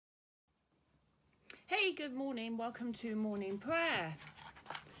Hey, good morning. Welcome to morning prayer.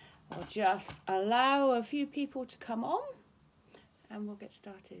 I'll just allow a few people to come on and we'll get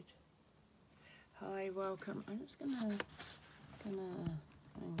started. Hi, welcome. I'm just gonna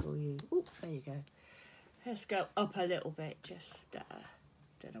angle you. Oh, there you go. Let's go up a little bit. Just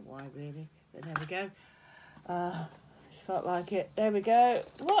don't know why really, but there we go. Felt like it. There we go.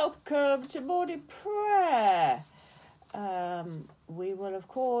 Welcome to morning prayer. We will, of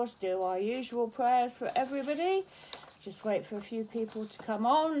course, do our usual prayers for everybody. Just wait for a few people to come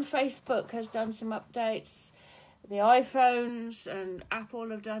on. Facebook has done some updates. The iPhones and Apple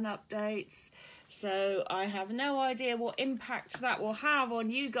have done updates. So I have no idea what impact that will have on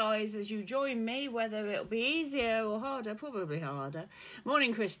you guys as you join me, whether it'll be easier or harder. Probably harder.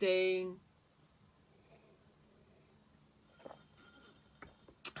 Morning, Christine.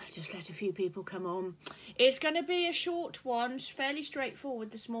 Just let a few people come on. It's going to be a short one, fairly straightforward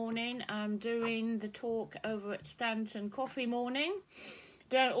this morning. I'm doing the talk over at Stanton Coffee Morning.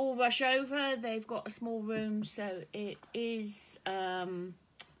 Don't all rush over. They've got a small room, so it is, it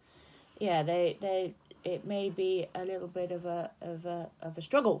may be a little bit of a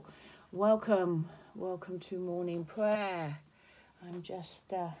struggle. Welcome to morning prayer. I'm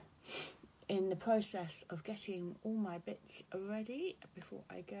just in the process of getting all my bits ready before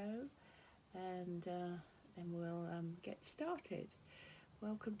I go, and then we'll get started.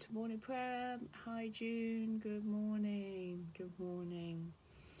 Welcome to morning prayer. Hi June, good morning.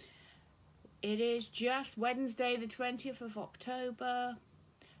 It is just Wednesday the 20th of October.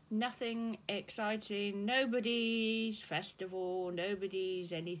 Nothing exciting, nobody's festival,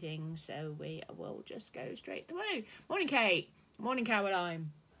 nobody's anything, so we will just go straight through. Morning Kate, morning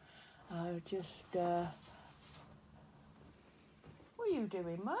Caroline. Oh, just, what are you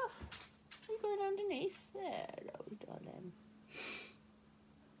doing, Muff? Are you going underneath? There, hello, darling.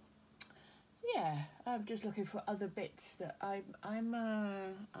 Yeah, I'm just looking for other bits that I'm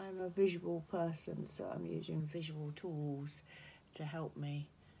a visual person, so I'm using visual tools to help me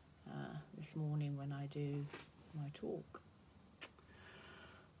this morning when I do my talk.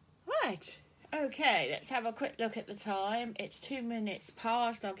 Right. Okay, let's have a quick look at the time. It's 2 minutes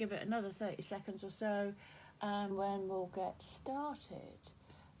past. I'll give it another 30 seconds or so, and when we'll get started.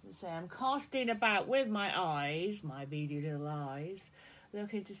 As I say, I'm casting about with my eyes, my beady little eyes,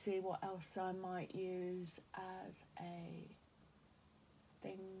 looking to see what else I might use as a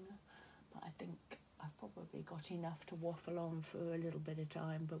thing. But I think I've probably got enough to waffle on for a little bit of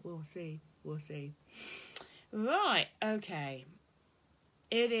time, but we'll see. Right, okay.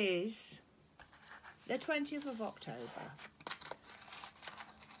 It is the 20th of October.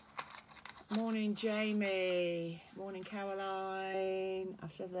 Morning, Jamie. Morning, Caroline.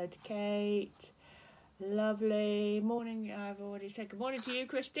 I've said hello to Kate. Lovely. Morning, I've already said good morning to you,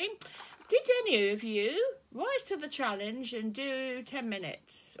 Christine. Did any of you rise to the challenge and do 10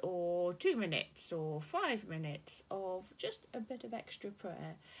 minutes or 2 minutes or 5 minutes of just a bit of extra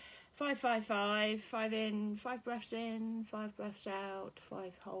prayer? 5, 5, 5, 5 in, 5 breaths in, 5 breaths out,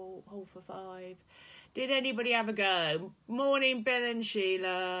 5 hold for 5. Did anybody have a go? Morning, Bill and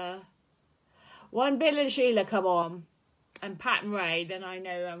Sheila. One Bill and Sheila, come on. And Pat and Ray, then I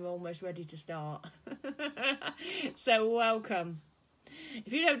know I'm almost ready to start. So welcome.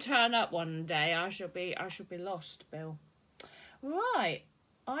 If you don't turn up one day, I shall be lost, Bill. Right,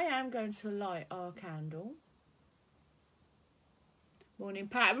 I am going to light our candle. Morning,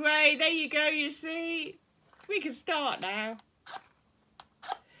 Pat and Ray. There you go, you see. We can start now.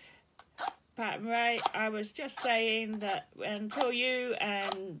 Pat and Ray, I was just saying that until you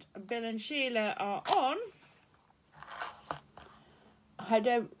and Bill and Sheila are on,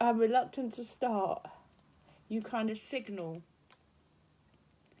 I'm reluctant to start. You kind of signal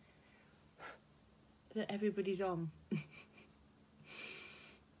that everybody's on.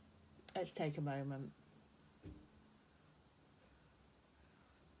 Let's take a moment.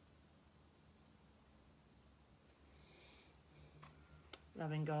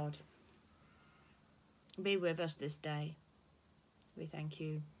 Loving God, be with us this day. We thank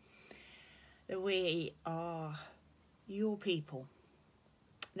you that we are your people,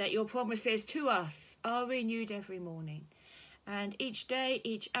 that your promises to us are renewed every morning, and each day,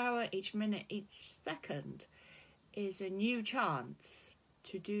 each hour, each minute, each second is a new chance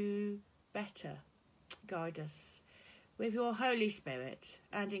to do better. Guide us with your Holy Spirit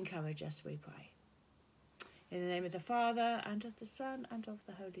and encourage us, we pray. In the name of the Father, and of the Son, and of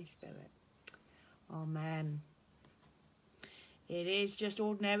the Holy Spirit. Amen. It is just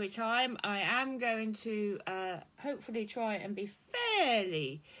ordinary time. I am going to hopefully try and be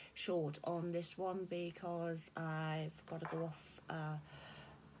fairly short on this one because I've got to go off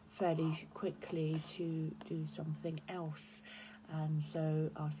fairly quickly to do something else. And so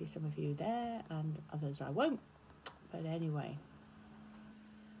I'll see some of you there and others I won't. But anyway,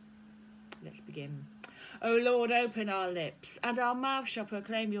 let's begin. O Lord, open our lips, and our mouth shall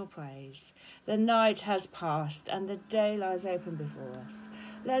proclaim your praise. The night has passed, and the day lies open before us.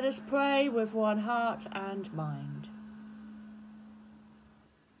 Let us pray with one heart and mind.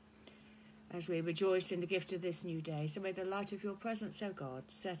 As we rejoice in the gift of this new day, so may the light of your presence, O God,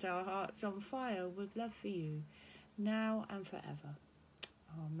 set our hearts on fire with love for you, now and forever.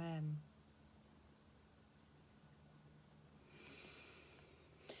 Amen.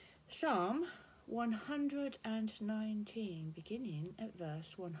 Psalm 119, beginning at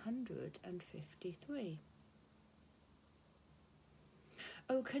verse 153.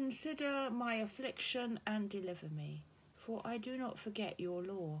 O consider my affliction and deliver me, for I do not forget your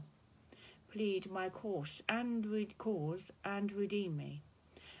law. Plead my cause and redeem me.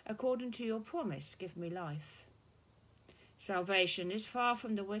 According to your promise, give me life. Salvation is far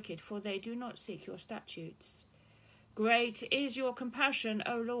from the wicked, for they do not seek your statutes. Great is your compassion,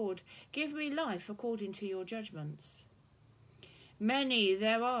 O Lord. Give me life according to your judgments. Many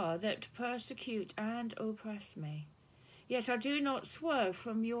there are that persecute and oppress me, yet I do not swerve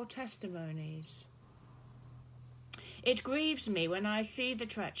from your testimonies. It grieves me when I see the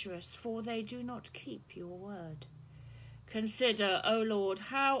treacherous, for they do not keep your word. Consider, O Lord,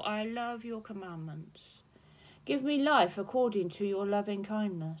 how I love your commandments. Give me life according to your loving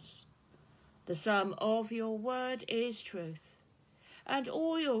kindness. The sum of your word is truth, and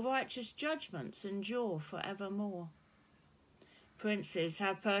all your righteous judgments endure for evermore. Princes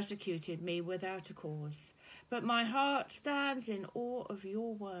have persecuted me without a cause, but my heart stands in awe of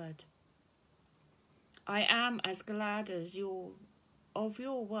your word. I am as glad of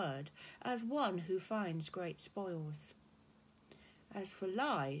your word as one who finds great spoils. As for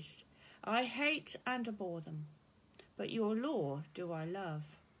lies, I hate and abhor them, but your law do I love.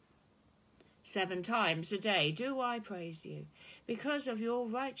 7 times a day do I praise you, because of your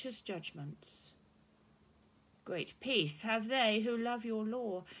righteous judgments. Great peace have they who love your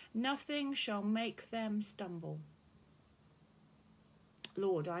law. Nothing shall make them stumble.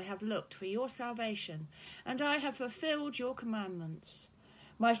 Lord, I have looked for your salvation, and I have fulfilled your commandments.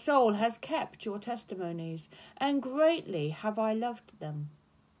 My soul has kept your testimonies, and greatly have I loved them.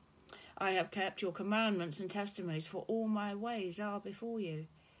 I have kept your commandments and testimonies, for all my ways are before you.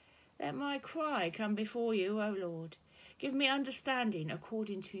 Let my cry come before you, O Lord. Give me understanding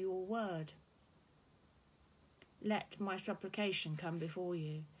according to your word. Let my supplication come before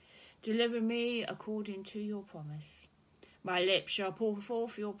you. Deliver me according to your promise. My lips shall pour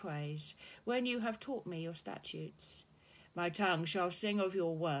forth your praise, when you have taught me your statutes. My tongue shall sing of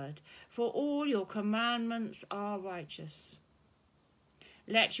your word, for all your commandments are righteous.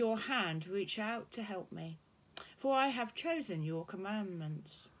 Let your hand reach out to help me, for I have chosen your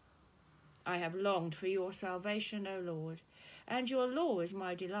commandments. I have longed for your salvation, O Lord, and your law is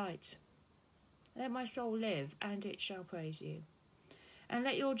my delight. Let my soul live, and it shall praise you, and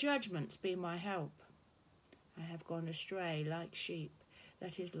let your judgments be my help. I have gone astray like sheep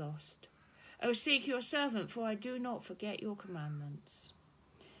that is lost. O seek your servant, for I do not forget your commandments.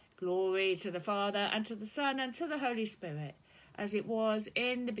 Glory to the Father, and to the Son, and to the Holy Spirit, as it was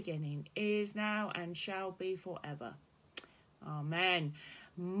in the beginning, is now, and shall be forever. Amen.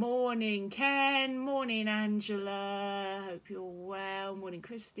 Morning, Ken. Morning, Angela. Hope you're well. Morning,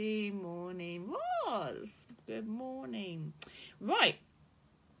 Christine. Morning, Roz. Good morning. Right.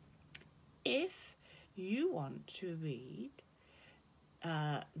 If you want to read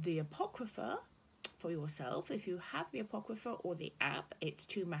the Apocrypha for yourself, if you have the Apocrypha or the app, it's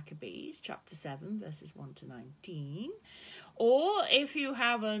 2 Maccabees, chapter 7, verses 1 to 19. Or if you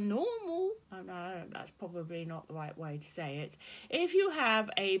have a normal, no, that's probably not the right way to say it, if you have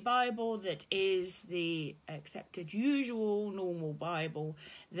a Bible that is the accepted usual normal Bible,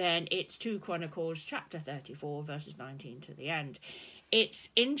 then it's 2 Chronicles chapter 34 verses 19 to the end. It's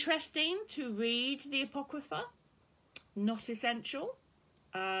interesting to read the Apocrypha, not essential,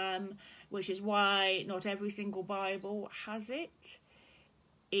 which is why not every single Bible has it.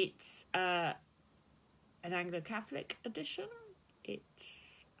 It's an Anglo-Catholic edition.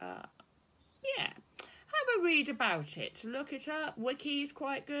 It's, have a read about it. Look it up. Wiki's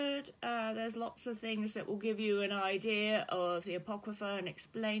quite good. There's lots of things that will give you an idea of the Apocrypha and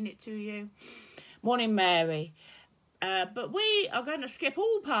explain it to you. Morning, Mary. But we are going to skip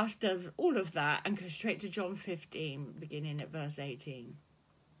past all of that and go straight to John 15, beginning at verse 18.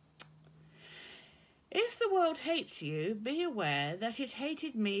 If the world hates you, be aware that it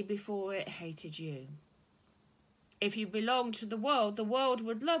hated me before it hated you. If you belong to the world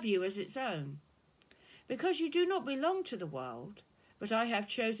would love you as its own. Because you do not belong to the world, but I have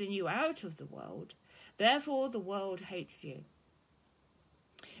chosen you out of the world, therefore the world hates you.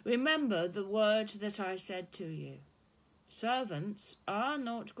 Remember the word that I said to you. Servants are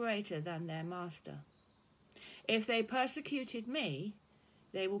not greater than their master. If they persecuted me,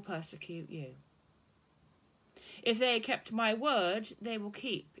 they will persecute you. If they kept my word, they will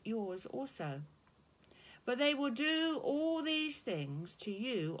keep yours also. But they will do all these things to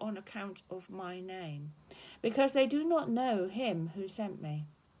you on account of my name, because they do not know him who sent me.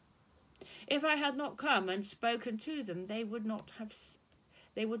 If I had not come and spoken to them, they would not have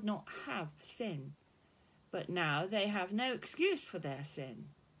sin. But now they have no excuse for their sin.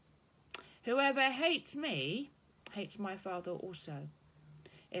 Whoever hates me hates my Father also.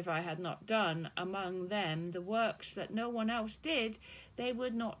 If I had not done among them the works that no one else did, they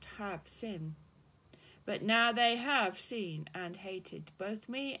would not have sin. But now they have seen and hated both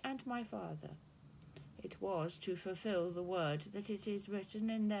me and my Father. It was to fulfill the word that it is written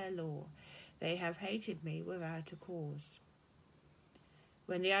in their law. They have hated me without a cause.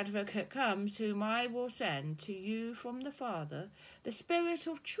 When the Advocate comes, whom I will send to you from the Father, the Spirit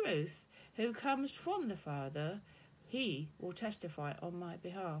of truth, who comes from the Father, he will testify on my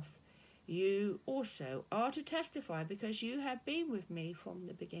behalf. You also are to testify because you have been with me from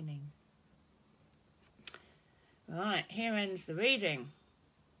the beginning. Right, here ends the reading.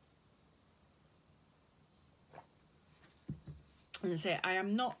 And I say I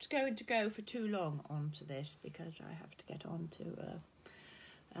am not going to go for too long onto this because I have to get on to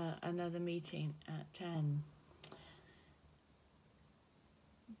another meeting at 10.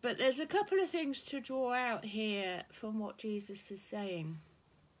 But there's a couple of things to draw out here from what Jesus is saying.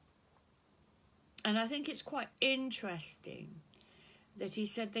 And I think it's quite interesting that he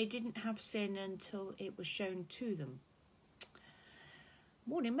said they didn't have sin until it was shown to them.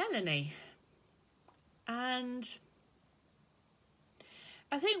 Morning, Melanie. And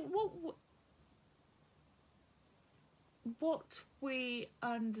I think what we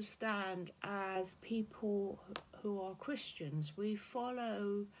understand as people who are Christians, we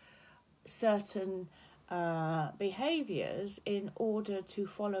follow certain behaviours in order to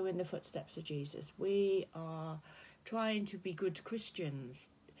follow in the footsteps of Jesus. We are trying to be good Christians,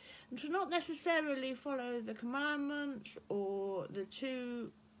 and to not necessarily follow the commandments or the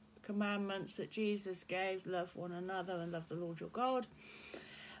 2 commandments that Jesus gave, love one another and love the Lord your God,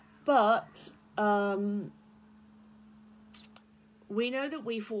 but we know that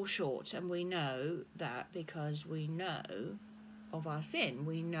we fall short, and we know that because we know of our sin,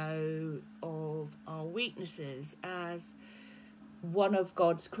 we know of our weaknesses as one of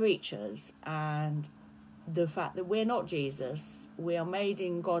God's creatures, and the fact that we're not Jesus. We are made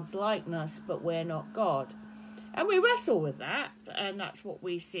in God's likeness, but we're not God. And we wrestle with that, and that's what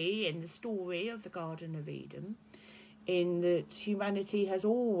we see in the story of the Garden of Eden, in that humanity has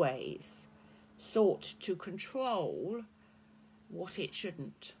always sought to control what it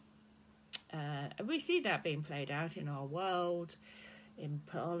shouldn't. And we see that being played out in our world, in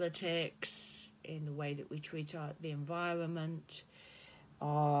politics, in the way that we treat the environment,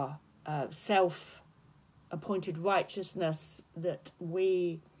 our self-appointed righteousness that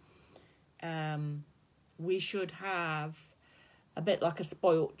we should have, a bit like a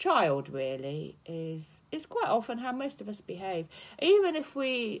spoilt child, really, is quite often how most of us behave. Even if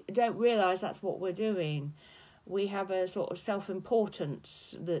we don't realise that's what we're doing, we have a sort of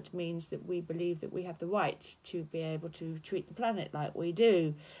self-importance that means that we believe that we have the right to be able to treat the planet like we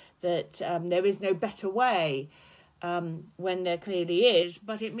do, that there is no better way when there clearly is,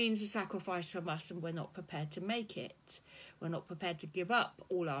 but it means a sacrifice from us, and we're not prepared to make it. We're not prepared to give up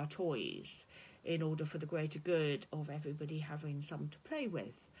all our toys in order for the greater good of everybody having some to play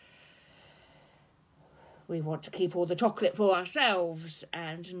with. We want to keep all the chocolate for ourselves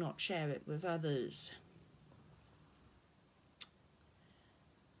and not share it with others.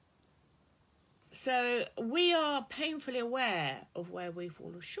 So we are painfully aware of where we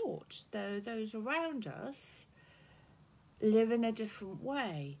fall short, though those around us live in a different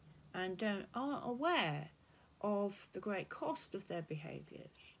way and aren't aware of the great cost of their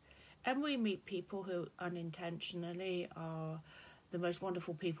behaviours. And we meet people who unintentionally are the most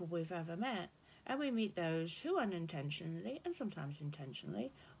wonderful people we've ever met, and we meet those who unintentionally, and sometimes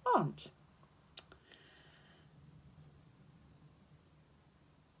intentionally, aren't.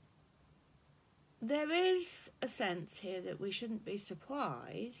 There is a sense here that we shouldn't be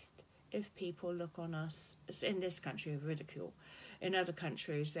surprised if people look on us, in this country, with ridicule. In other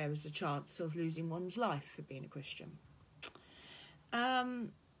countries, there is a chance of losing one's life for being a Christian.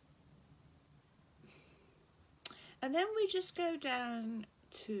 And then we just go down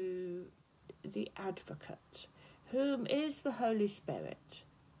to the Advocate, whom is the Holy Spirit.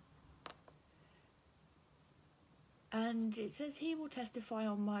 And it says, he will testify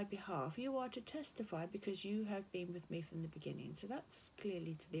on my behalf. You are to testify because you have been with me from the beginning. So that's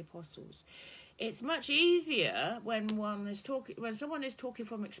clearly to the apostles. It's much easier when someone is talking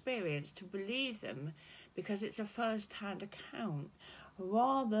from experience to believe them because it's a first-hand account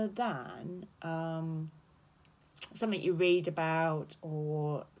rather than something you read about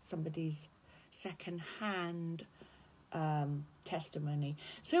or somebody's second-hand testimony.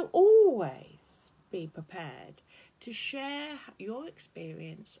 So always be prepared to share your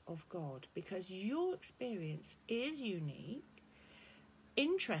experience of God, because your experience is unique,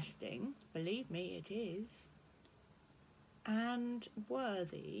 interesting, believe me, it is, and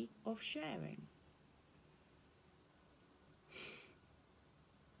worthy of sharing.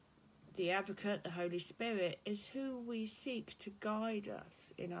 The Advocate, the Holy Spirit, is who we seek to guide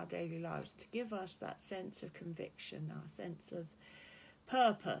us in our daily lives, to give us that sense of conviction, our sense of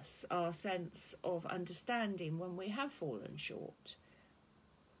purpose, our sense of understanding when we have fallen short.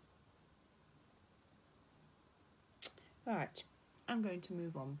 Right, I'm going to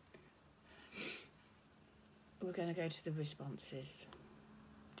move on. We're going to go to the responses.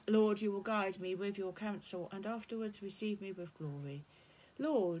 Lord, you will guide me with your counsel, and afterwards receive me with glory.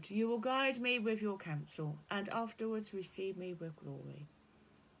 Lord, you will guide me with your counsel, and afterwards receive me with glory.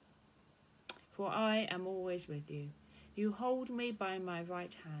 For I am always with you. You hold me by my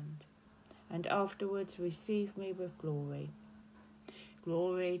right hand, and afterwards receive me with glory.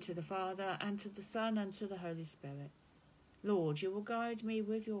 Glory to the Father, and to the Son, and to the Holy Spirit. Lord, you will guide me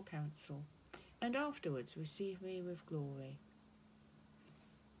with your counsel, and afterwards receive me with glory.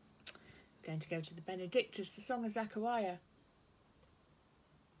 I'm going to go to the Benedictus, the Song of Zechariah.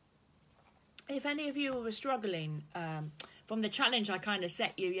 If any of you were struggling from the challenge I kind of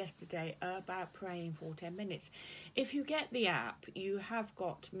set you yesterday about praying for 10 minutes, if you get the app, you have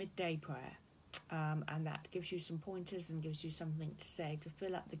got midday prayer, and that gives you some pointers and gives you something to say to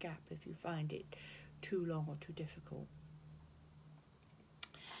fill up the gap if you find it too long or too difficult.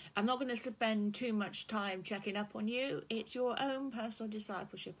 I'm not going to spend too much time checking up on you. It's your own personal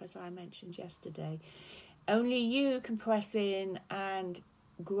discipleship, as I mentioned yesterday. Only you can press in and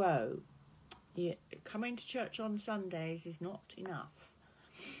grow. Coming to church on Sundays is not enough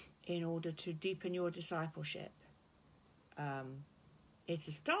in order to deepen your discipleship. It's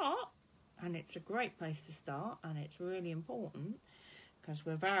a start, and it's a great place to start, and it's really important, because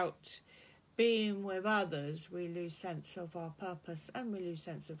without being with others, we lose sense of our purpose and we lose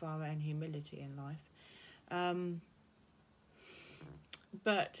sense of our own humility in life.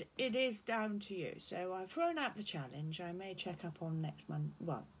 But it is down to you. So I've thrown out the challenge. I may check up on next month,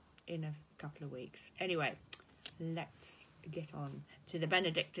 well, in a couple of weeks. Anyway, let's get on to the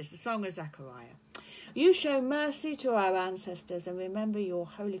Benedictus, the Song of Zechariah. You show mercy to our ancestors and remember your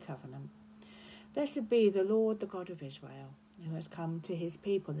holy covenant. Blessed be the Lord, the God of Israel, who has come to his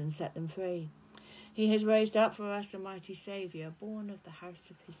people and set them free. He has raised up for us a mighty Saviour, born of the house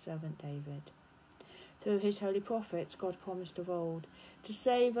of his servant David. Through his holy prophets, God promised of old to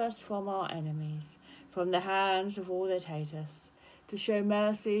save us from our enemies, from the hands of all that hate us, to show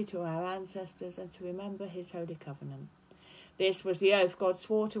mercy to our ancestors and to remember his holy covenant. This was the oath God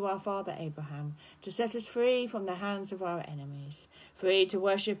swore to our father Abraham, to set us free from the hands of our enemies, free to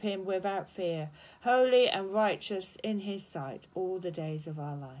worship him without fear, holy and righteous in his sight all the days of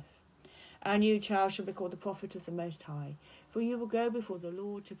our life. Our new child shall be called the prophet of the Most High, for you will go before the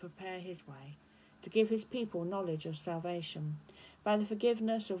Lord to prepare his way, to give his people knowledge of salvation, by the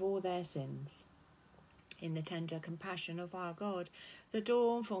forgiveness of all their sins. In the tender compassion of our God, the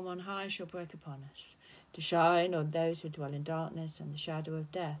dawn from on high shall break upon us, to shine on those who dwell in darkness and the shadow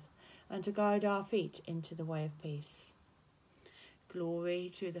of death, and to guide our feet into the way of peace.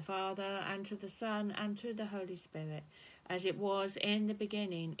 Glory to the Father, and to the Son, and to the Holy Spirit, as it was in the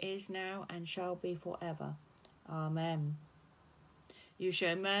beginning, is now, and shall be forever. Amen. You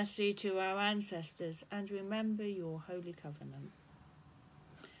show mercy to our ancestors, and remember your holy covenant.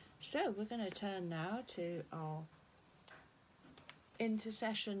 So we're going to turn now to our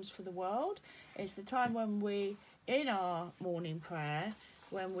intercessions for the world. It's the time when we, in our morning prayer,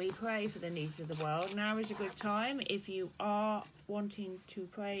 when we pray for the needs of the world. Now is a good time if you are wanting to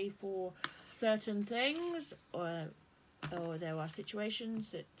pray for certain things, or there are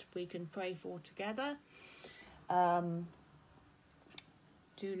situations that we can pray for together.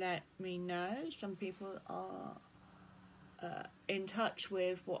 Do let me know. Some people are in touch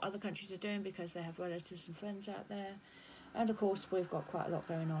with what other countries are doing because they have relatives and friends out there. And of course, we've got quite a lot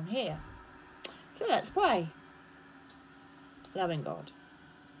going on here. So let's pray. Loving God,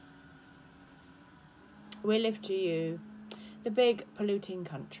 we lift to you the big polluting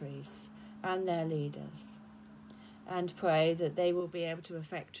countries and their leaders, and pray that they will be able to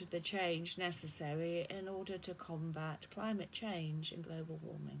effect the change necessary in order to combat climate change and global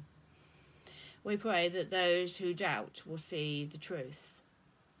warming. We pray that those who doubt will see the truth.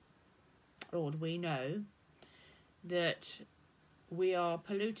 Lord, we know that we are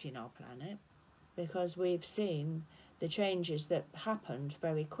polluting our planet because we've seen the changes that happened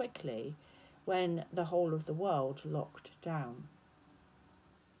very quickly when the whole of the world locked down.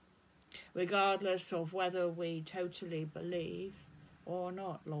 Regardless of whether we totally believe or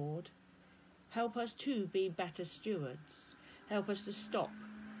not, Lord, help us to be better stewards. Help us to stop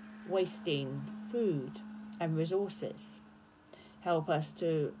wasting food and resources. Help us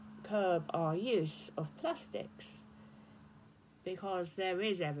to curb our use of plastics, because there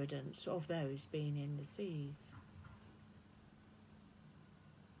is evidence of those being in the seas.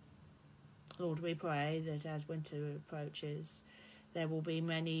 Lord, we pray that as winter approaches, there will be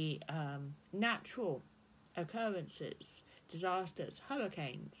many natural occurrences, disasters,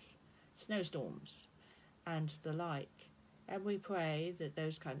 hurricanes, snowstorms, and the like. And we pray that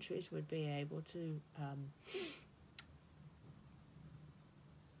those countries would be able to,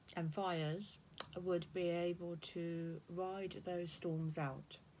 and fires would be able to ride those storms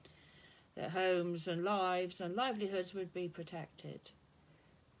out, that homes and lives and livelihoods would be protected.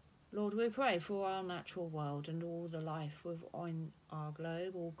 Lord, we pray for our natural world and all the life on our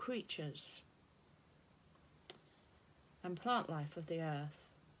globe, all creatures and plant life of the earth.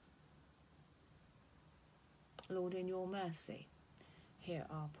 Lord, in your mercy, hear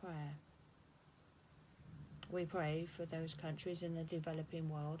our prayer. We pray for those countries in the developing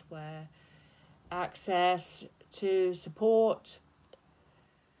world where access to support,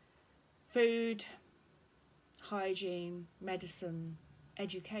 food, hygiene, medicine,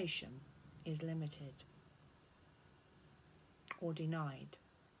 education is limited or denied.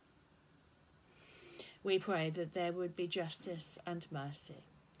 We pray that there would be justice and mercy,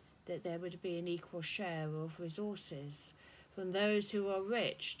 that there would be an equal share of resources from those who are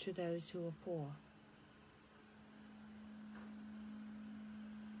rich to those who are poor.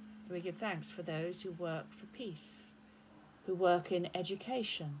 We give thanks for those who work for peace, who work in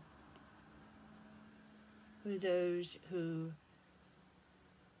education, for those who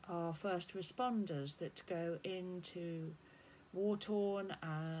are first responders that go into war-torn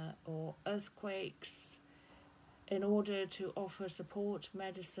or earthquakes in order to offer support,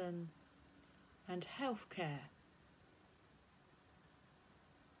 medicine and healthcare.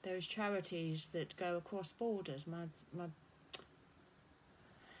 Those charities that go across borders,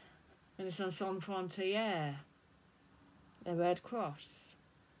 Médecins Sans Frontières, the Red Cross,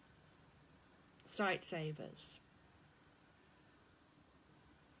 Sight Savers,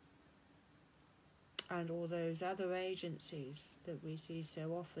 and all those other agencies that we see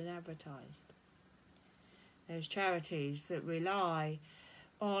so often advertised. Those charities that rely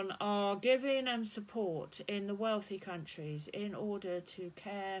on our giving and support in the wealthy countries in order to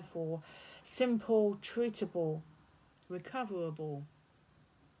care for simple, treatable, recoverable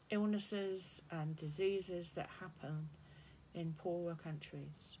illnesses and diseases that happen in poorer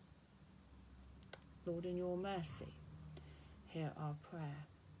countries. Lord, in your mercy, hear our prayer.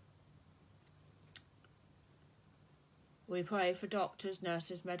 We pray for doctors,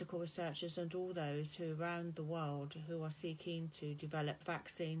 nurses, medical researchers and all those who around the world who are seeking to develop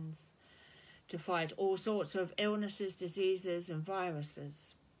vaccines to fight all sorts of illnesses, diseases and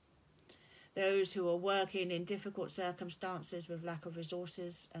viruses. Those who are working in difficult circumstances with lack of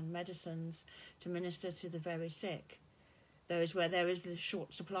resources and medicines to minister to the very sick. Those where there is the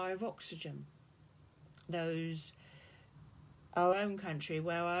short supply of oxygen. Those, our own country,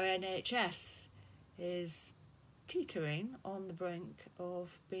 where our NHS is teetering on the brink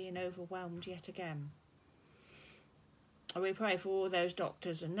of being overwhelmed yet again. And we pray for all those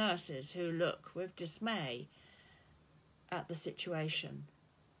doctors and nurses who look with dismay at the situation.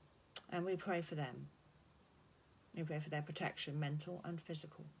 And we pray for them. We pray for their protection, mental and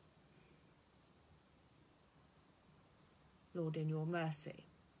physical. Lord, in your mercy,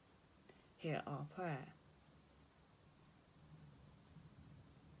 hear our prayer.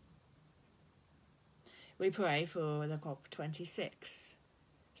 We pray for the COP26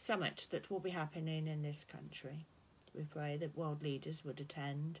 summit that will be happening in this country. We pray that world leaders would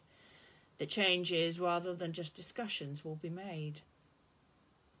attend, that changes rather than just discussions will be made.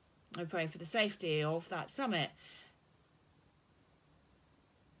 We pray for the safety of that summit.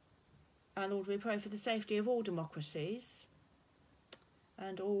 And Lord, we pray for the safety of all democracies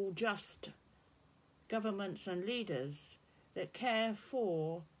and all just governments and leaders that care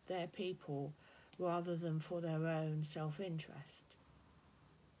for their people rather than for their own self-interest.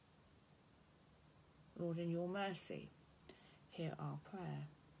 Lord, in your mercy, hear our prayer.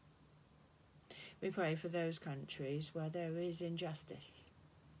 We pray for those countries where there is injustice,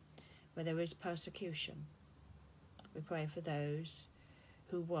 where there is persecution. We pray for those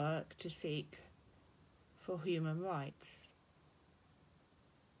who work to seek for human rights.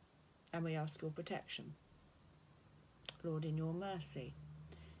 And we ask your protection. Lord, in your mercy,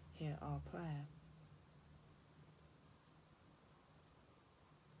 hear our prayer.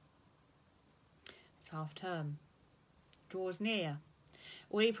 It's half term, draws near.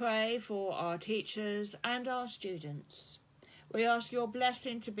 We pray for our teachers and our students. We ask your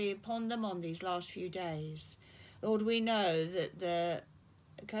blessing to be upon them on these last few days. Lord, we know that the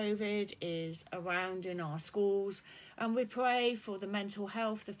COVID is around in our schools, and we pray for the mental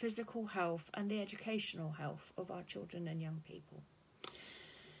health, the physical health and the educational health of our children and young people.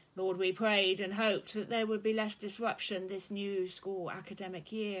 Lord, we prayed and hoped that there would be less disruption this new school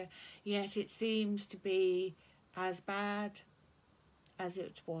academic year, yet it seems to be as bad as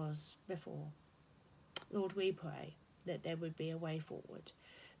it was before. Lord, we pray that there would be a way forward,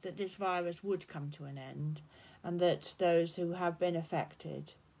 that this virus would come to an end, and that those who have been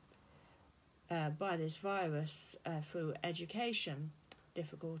affected by this virus through education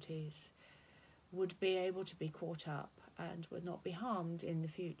difficulties would be able to be caught up and would not be harmed in the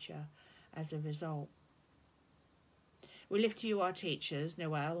future as a result. We lift to you our teachers,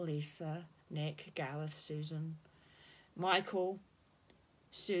 Noelle, Lisa, Nick, Gareth, Susan, Michael,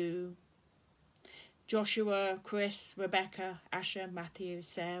 Sue, Joshua, Chris, Rebecca, Asher, Matthew,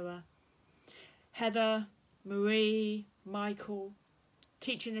 Sarah, Heather, Marie, Michael,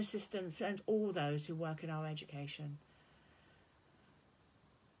 teaching assistants and all those who work in our education.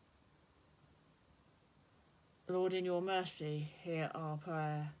 Lord, in your mercy, hear our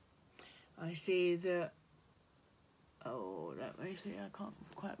prayer. I see that, let me see, I can't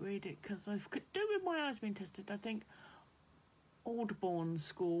quite read it because I could do with my eyes being tested. I think Aldbourne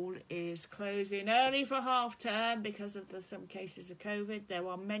School is closing early for half term because of some cases of COVID. There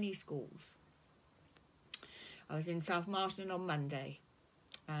are many schools. I was in South Marston on Monday,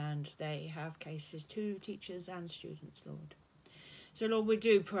 and they have cases, 2 teachers and students, Lord. So, Lord, we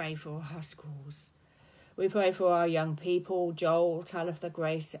do pray for our schools. We pray for our young people, Joel, Talitha,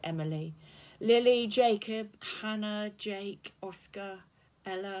 Grace, Emily, Lily, Jacob, Hannah, Jake, Oscar,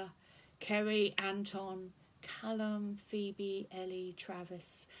 Ella, Kerry, Anton, Callum, Phoebe, Ellie,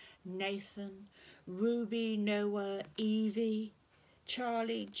 Travis, Nathan, Ruby, Noah, Evie,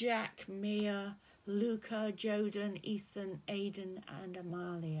 Charlie, Jack, Mia, Luca, Joden, Ethan, Aidan and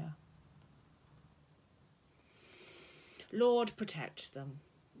Amalia. Lord, protect them.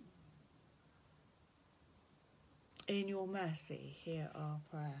 In your mercy, hear our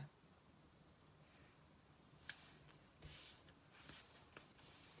prayer.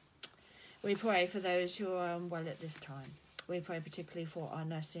 We pray for those who are unwell at this time. We pray particularly for our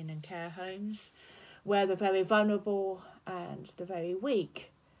nursing and care homes, where the very vulnerable and the very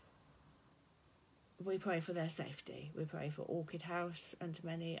weak, we pray for their safety. We pray for Orchid House and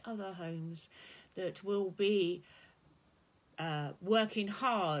many other homes that will be working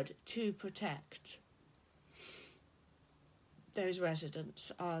hard to protect those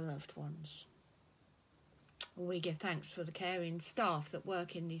residents, our loved ones. We give thanks for the caring staff that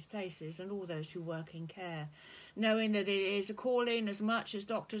work in these places and all those who work in care, knowing that it is a calling as much as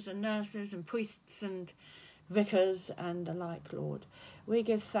doctors and nurses and priests and vicars and the like, Lord. We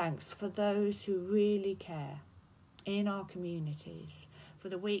give thanks for those who really care in our communities, for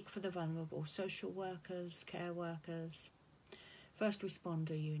the weak, for the vulnerable, social workers, care workers, first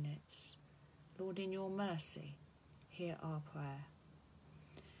responder units. Lord, in your mercy, hear our prayer.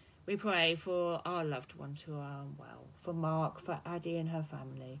 We pray for our loved ones who are unwell, for Mark, for Addie and her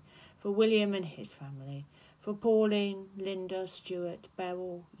family, for William and his family, for Pauline, Linda, Stuart,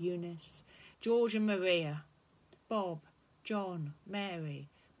 Beryl, Eunice, George and Maria, Bob, John, Mary,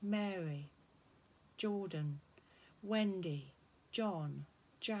 Jordan, Wendy, John,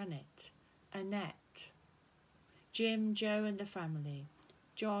 Janet, Annette, Jim, Joe and the family,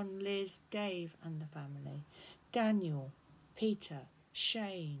 John, Liz, Dave and the family, Daniel, Peter,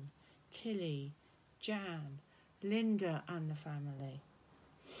 Shane, Tilly, Jan, Linda and the family,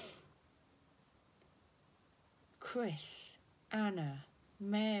 Chris, Anna,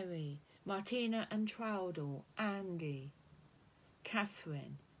 Mary, Martina and Trowdell, Andy,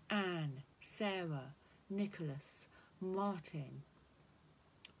 Catherine, Anne, Sarah, Nicholas, Martin,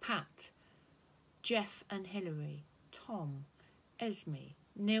 Pat, Jeff and Hilary, Tom, Esme,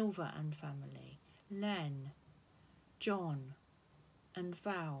 Nilva and family, Len, John and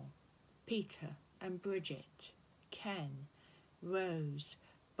Val, Peter and Bridget, Ken, Rose,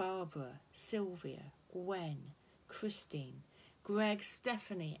 Barbara, Sylvia, Gwen, Christine, Greg,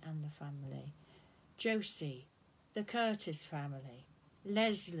 Stephanie and the family, Josie, the Curtis family,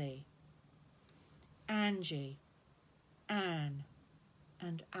 Leslie, Angie, Anne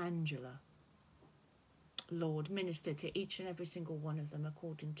and Angela. Lord, minister to each and every single one of them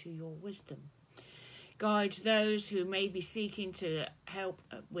according to your wisdom. Guide those who may be seeking to help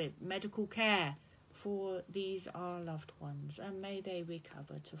with medical care for these our loved ones, and may they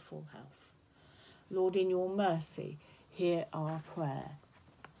recover to full health. Lord, in your mercy, hear our prayer.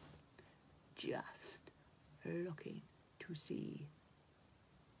 Just looking to see.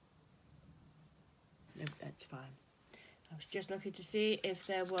 No, that's fine. I was just looking to see if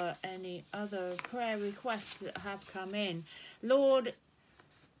there were any other prayer requests that have come in. Lord,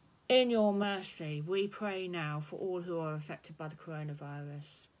 in your mercy, we pray now for all who are affected by the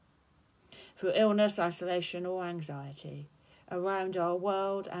coronavirus, through illness, isolation or anxiety, around our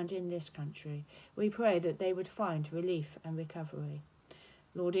world and in this country. We pray that they would find relief and recovery.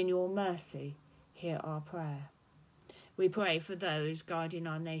 Lord, in your mercy, hear our prayer. We pray for those guiding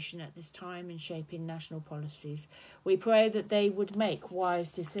our nation at this time and shaping national policies. We pray that they would make wise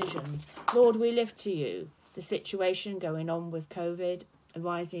decisions. Lord, we lift to you the situation going on with COVID,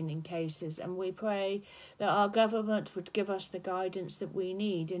 rising in cases, and we pray that our government would give us the guidance that we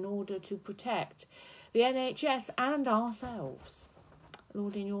need in order to protect the NHS and ourselves.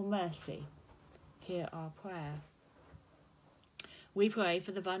 Lord, in your mercy, hear our prayer. We pray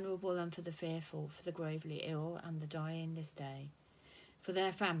for the vulnerable and for the fearful, for the gravely ill and the dying this day, for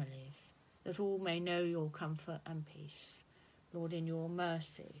their families, that all may know your comfort and peace. Lord, in your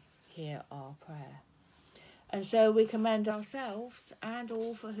mercy, hear our prayer. And so we commend ourselves and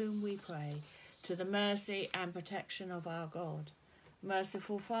all for whom we pray to the mercy and protection of our God.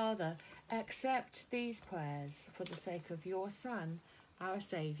 Merciful Father, accept these prayers for the sake of your Son, our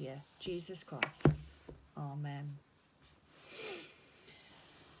Saviour, Jesus Christ. Amen.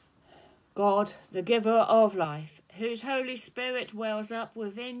 God, the giver of life, whose Holy Spirit wells up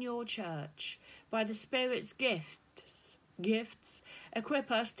within your church, by the Spirit's gifts, equip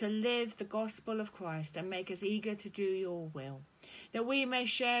us to live the gospel of Christ and make us eager to do your will, that we may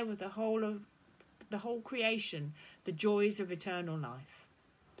share with the whole creation the joys of eternal life.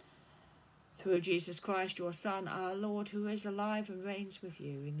 Through Jesus Christ, your Son, our Lord, who is alive and reigns with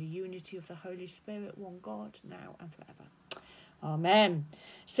you in the unity of the Holy Spirit, one God, now and forever. Amen.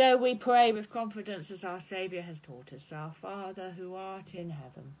 So we pray with confidence as our Saviour has taught us. Our Father, who art in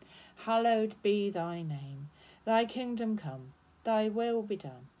heaven, hallowed be thy name. Thy kingdom come, thy will be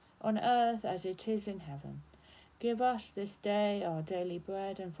done, on earth as it is in heaven. Give us this day our daily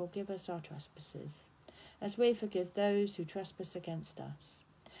bread, and forgive us our trespasses, as we forgive those who trespass against us.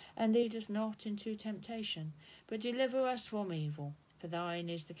 And lead us not into temptation, but deliver us from evil. For thine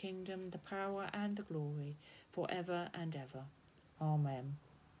is the kingdom, the power, and the glory, for ever and ever. Amen.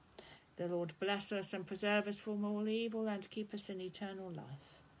 The Lord bless us and preserve us from all evil, and keep us in eternal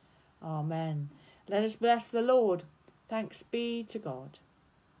life. Amen. Let us bless the Lord. Thanks be to God.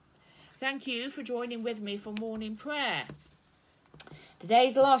 Thank you for joining with me for morning prayer.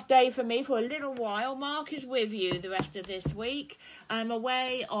 Today's the last day for me for a little while. Mark is with you the rest of this week. I'm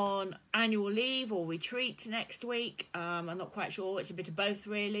away on annual leave or retreat next week. I'm not quite sure. It's a bit of both,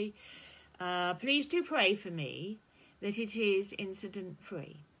 really. Please do pray for me that it is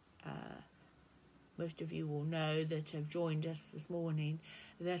incident-free. Most of you will know that have joined us this morning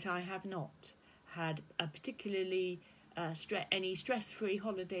that I have not had a particularly any stress-free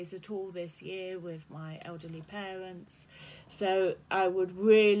holidays at all this year with my elderly parents. So I would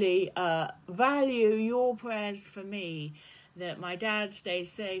really value your prayers for me that my dad stays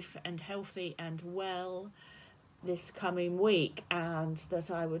safe and healthy and well this coming week, and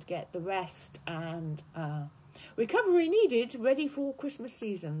that I would get the rest and recovery needed ready for Christmas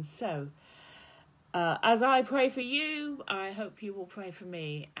season. So as I pray for you, I hope you will pray for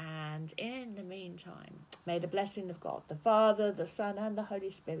me. And in the meantime, may the blessing of God, the Father, the Son, and the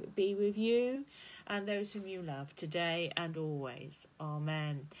Holy Spirit be with you and those whom you love today and always.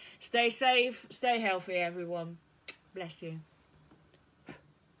 Amen. Stay safe, stay healthy, everyone. Bless you.